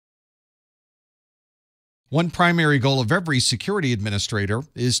One primary goal of every security administrator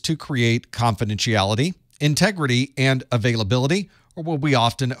is to create confidentiality, integrity, and availability, or what we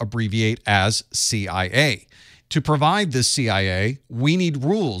often abbreviate as CIA. To provide this CIA, we need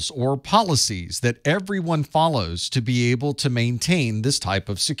rules or policies that everyone follows to be able to maintain this type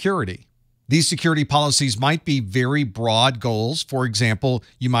of security. These security policies might be very broad goals. For example,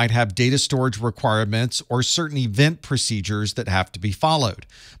 you might have data storage requirements or certain event procedures that have to be followed.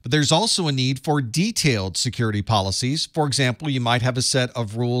 But there's also a need for detailed security policies. For example, you might have a set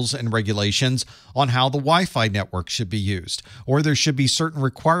of rules and regulations on how the Wi-Fi network should be used, or there should be certain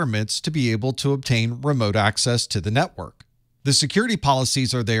requirements to be able to obtain remote access to the network. The security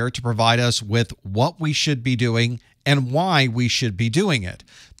policies are there to provide us with what we should be doing and why we should be doing it.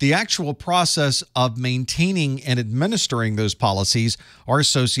 The actual process of maintaining and administering those policies are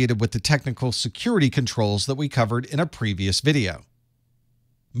associated with the technical security controls that we covered in a previous video.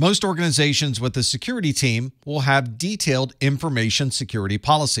 Most organizations with a security team will have detailed information security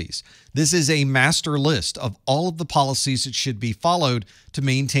policies. This is a master list of all of the policies that should be followed to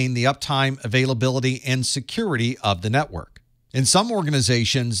maintain the uptime, availability, and security of the network. In some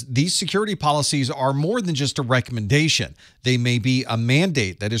organizations, these security policies are more than just a recommendation. They may be a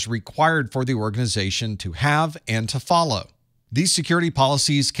mandate that is required for the organization to have and to follow. These security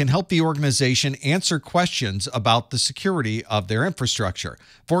policies can help the organization answer questions about the security of their infrastructure.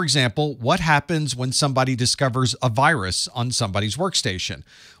 For example, what happens when somebody discovers a virus on somebody's workstation?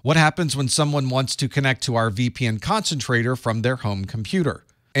 What happens when someone wants to connect to our VPN concentrator from their home computer?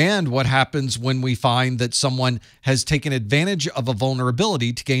 And what happens when we find that someone has taken advantage of a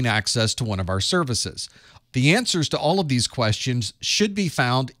vulnerability to gain access to one of our services? The answers to all of these questions should be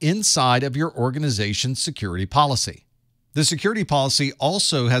found inside of your organization's security policy. The security policy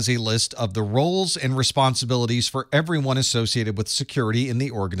also has a list of the roles and responsibilities for everyone associated with security in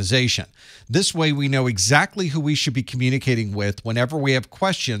the organization. This way, we know exactly who we should be communicating with whenever we have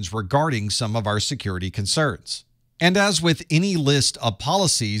questions regarding some of our security concerns. And as with any list of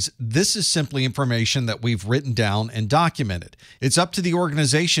policies, this is simply information that we've written down and documented. It's up to the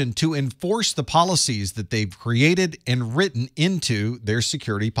organization to enforce the policies that they've created and written into their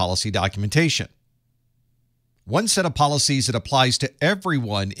security policy documentation. One set of policies that applies to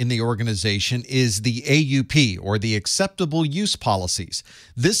everyone in the organization is the AUP, or the Acceptable Use Policies.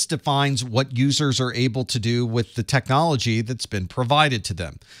 This defines what users are able to do with the technology that's been provided to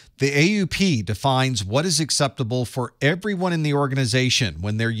them. The AUP defines what is acceptable for everyone in the organization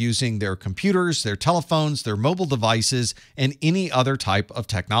when they're using their computers, their telephones, their mobile devices, and any other type of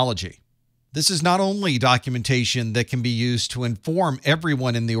technology. This is not only documentation that can be used to inform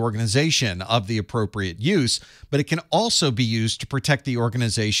everyone in the organization of the appropriate use, but it can also be used to protect the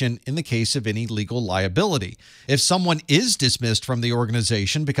organization in the case of any legal liability. If someone is dismissed from the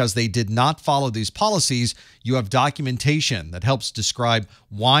organization because they did not follow these policies, you have documentation that helps describe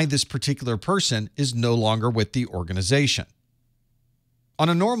why this particular person is no longer with the organization. On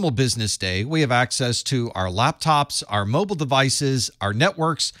a normal business day, we have access to our laptops, our mobile devices, our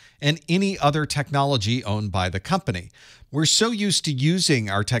networks, and any other technology owned by the company. We're so used to using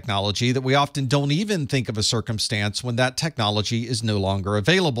our technology that we often don't even think of a circumstance when that technology is no longer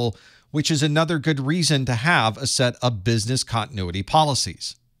available, which is another good reason to have a set of business continuity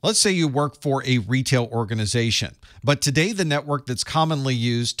policies. Let's say you work for a retail organization, but today the network that's commonly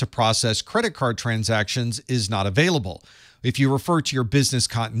used to process credit card transactions is not available. If you refer to your business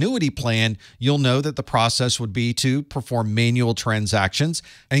continuity plan, you'll know that the process would be to perform manual transactions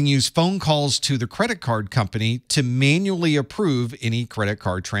and use phone calls to the credit card company to manually approve any credit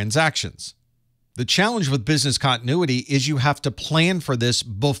card transactions. The challenge with business continuity is you have to plan for this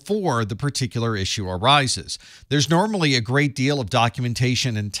before the particular issue arises. There's normally a great deal of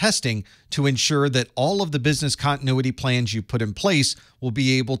documentation and testing to ensure that all of the business continuity plans you put in place will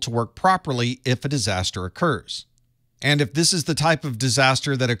be able to work properly if a disaster occurs. And if this is the type of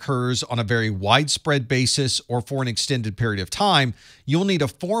disaster that occurs on a very widespread basis or for an extended period of time, you'll need a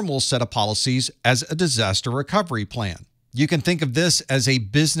formal set of policies as a disaster recovery plan. You can think of this as a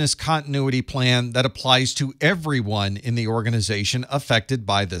business continuity plan that applies to everyone in the organization affected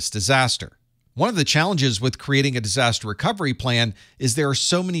by this disaster. One of the challenges with creating a disaster recovery plan is there are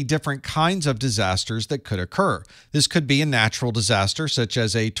so many different kinds of disasters that could occur. This could be a natural disaster such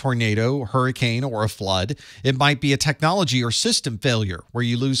as a tornado, hurricane, or a flood. It might be a technology or system failure where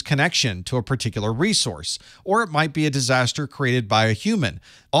you lose connection to a particular resource, or it might be a disaster created by a human.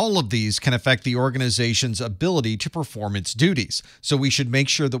 All of these can affect the organization's ability to perform its duties, so we should make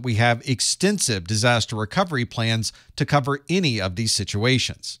sure that we have extensive disaster recovery plans to cover any of these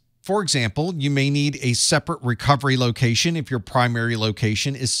situations. For example, you may need a separate recovery location if your primary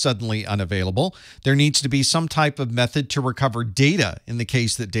location is suddenly unavailable. There needs to be some type of method to recover data in the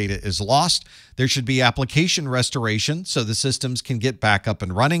case that data is lost. There should be application restoration so the systems can get back up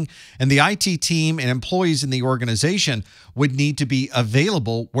and running. And the IT team and employees in the organization would need to be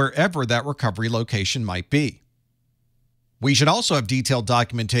available wherever that recovery location might be. We should also have detailed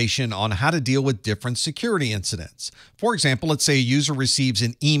documentation on how to deal with different security incidents. For example, let's say a user receives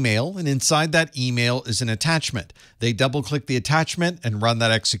an email, and inside that email is an attachment. They double-click the attachment and run that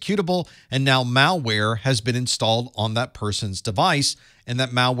executable, and now malware has been installed on that person's device, and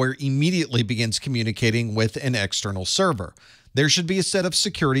that malware immediately begins communicating with an external server. There should be a set of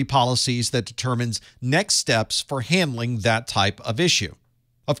security policies that determines next steps for handling that type of issue.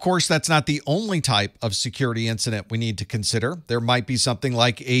 Of course, that's not the only type of security incident we need to consider. There might be something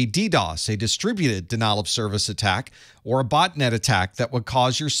like a DDoS, a distributed denial of service attack, or a botnet attack that would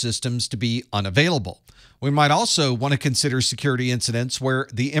cause your systems to be unavailable. We might also want to consider security incidents where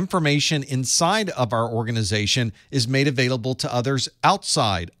the information inside of our organization is made available to others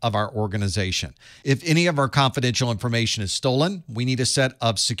outside of our organization. If any of our confidential information is stolen, we need a set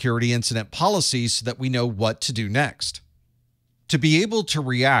of security incident policies so that we know what to do next. To be able to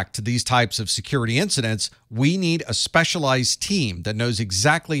react to these types of security incidents, we need a specialized team that knows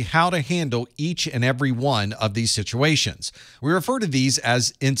exactly how to handle each and every one of these situations. We refer to these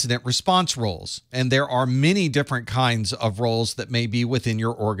as incident response roles, and there are many different kinds of roles that may be within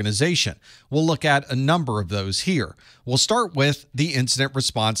your organization. We'll look at a number of those here. We'll start with the incident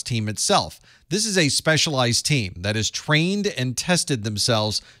response team itself. This is a specialized team that has trained and tested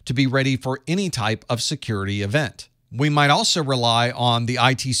themselves to be ready for any type of security event. We might also rely on the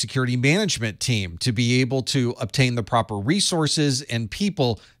IT security management team to be able to obtain the proper resources and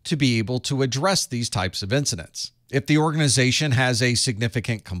people to be able to address these types of incidents. If the organization has a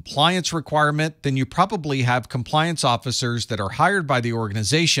significant compliance requirement, then you probably have compliance officers that are hired by the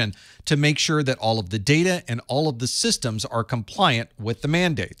organization to make sure that all of the data and all of the systems are compliant with the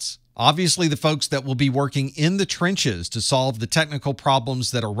mandates. Obviously, the folks that will be working in the trenches to solve the technical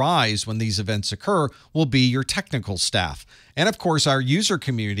problems that arise when these events occur will be your technical staff. And of course, our user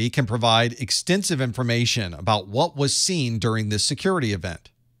community can provide extensive information about what was seen during this security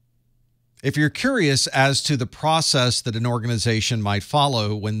event. If you're curious as to the process that an organization might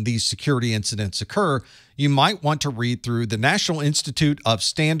follow when these security incidents occur, you might want to read through the National Institute of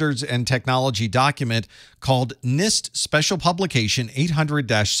Standards and Technology document called NIST Special Publication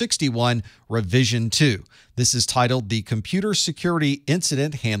 800-61 Revision 2. This is titled the Computer Security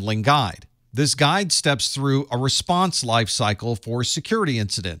Incident Handling Guide. This guide steps through a response life cycle for security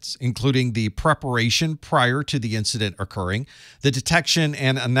incidents, including the preparation prior to the incident occurring, the detection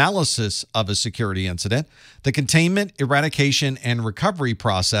and analysis of a security incident, the containment, eradication, and recovery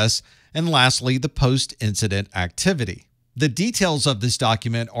process, and lastly, the post-incident activity. The details of this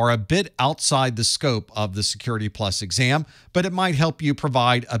document are a bit outside the scope of the Security Plus exam, but it might help you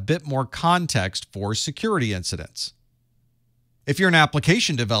provide a bit more context for security incidents. If you're an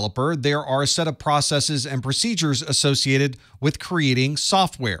application developer, there are a set of processes and procedures associated with creating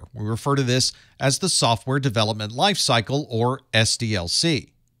software. We refer to this as the Software Development Lifecycle, or SDLC.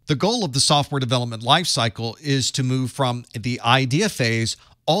 The goal of the software development lifecycle is to move from the idea phase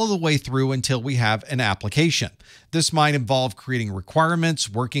all the way through until we have an application. This might involve creating requirements,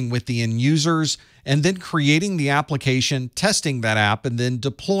 working with the end users, and then creating the application, testing that app, and then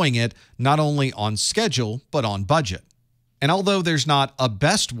deploying it not only on schedule, but on budget. And although there's not a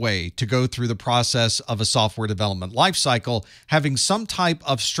best way to go through the process of a software development lifecycle, having some type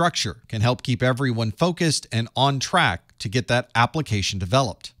of structure can help keep everyone focused and on track to get that application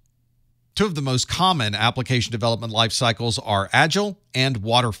developed. Two of the most common application development life cycles are Agile and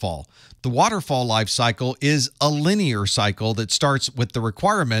Waterfall. The Waterfall life cycle is a linear cycle that starts with the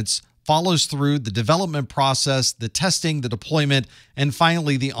requirements, follows through the development process, the testing, the deployment, and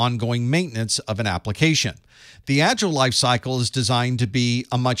finally the ongoing maintenance of an application. The Agile life cycle is designed to be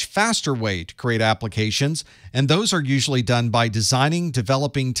a much faster way to create applications, and those are usually done by designing,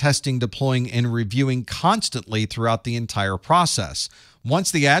 developing, testing, deploying, and reviewing constantly throughout the entire process.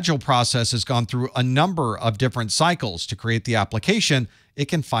 Once the Agile process has gone through a number of different cycles to create the application, it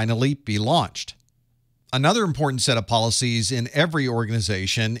can finally be launched. Another important set of policies in every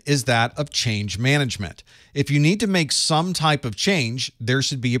organization is that of change management. If you need to make some type of change, there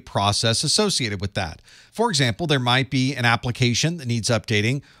should be a process associated with that. For example, there might be an application that needs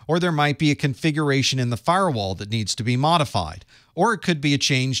updating, or there might be a configuration in the firewall that needs to be modified, or it could be a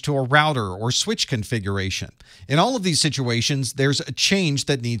change to a router or switch configuration. In all of these situations, there's a change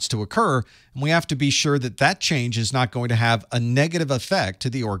that needs to occur, and we have to be sure that that change is not going to have a negative effect to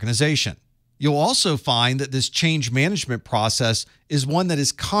the organization. You'll also find that this change management process is one that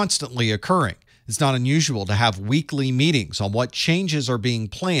is constantly occurring. It's not unusual to have weekly meetings on what changes are being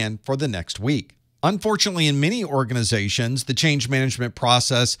planned for the next week. Unfortunately, in many organizations, the change management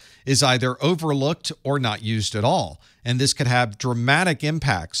process is either overlooked or not used at all, and this could have dramatic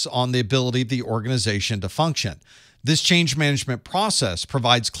impacts on the ability of the organization to function. This change management process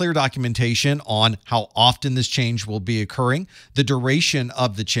provides clear documentation on how often this change will be occurring, the duration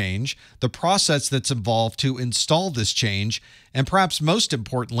of the change, the process that's involved to install this change, and perhaps most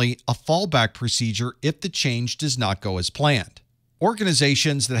importantly, a fallback procedure if the change does not go as planned.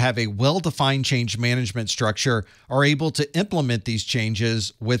 Organizations that have a well-defined change management structure are able to implement these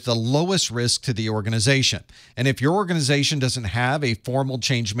changes with the lowest risk to the organization. And if your organization doesn't have a formal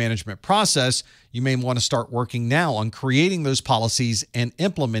change management process, you may want to start working now on creating those policies and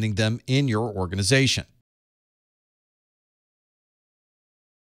implementing them in your organization.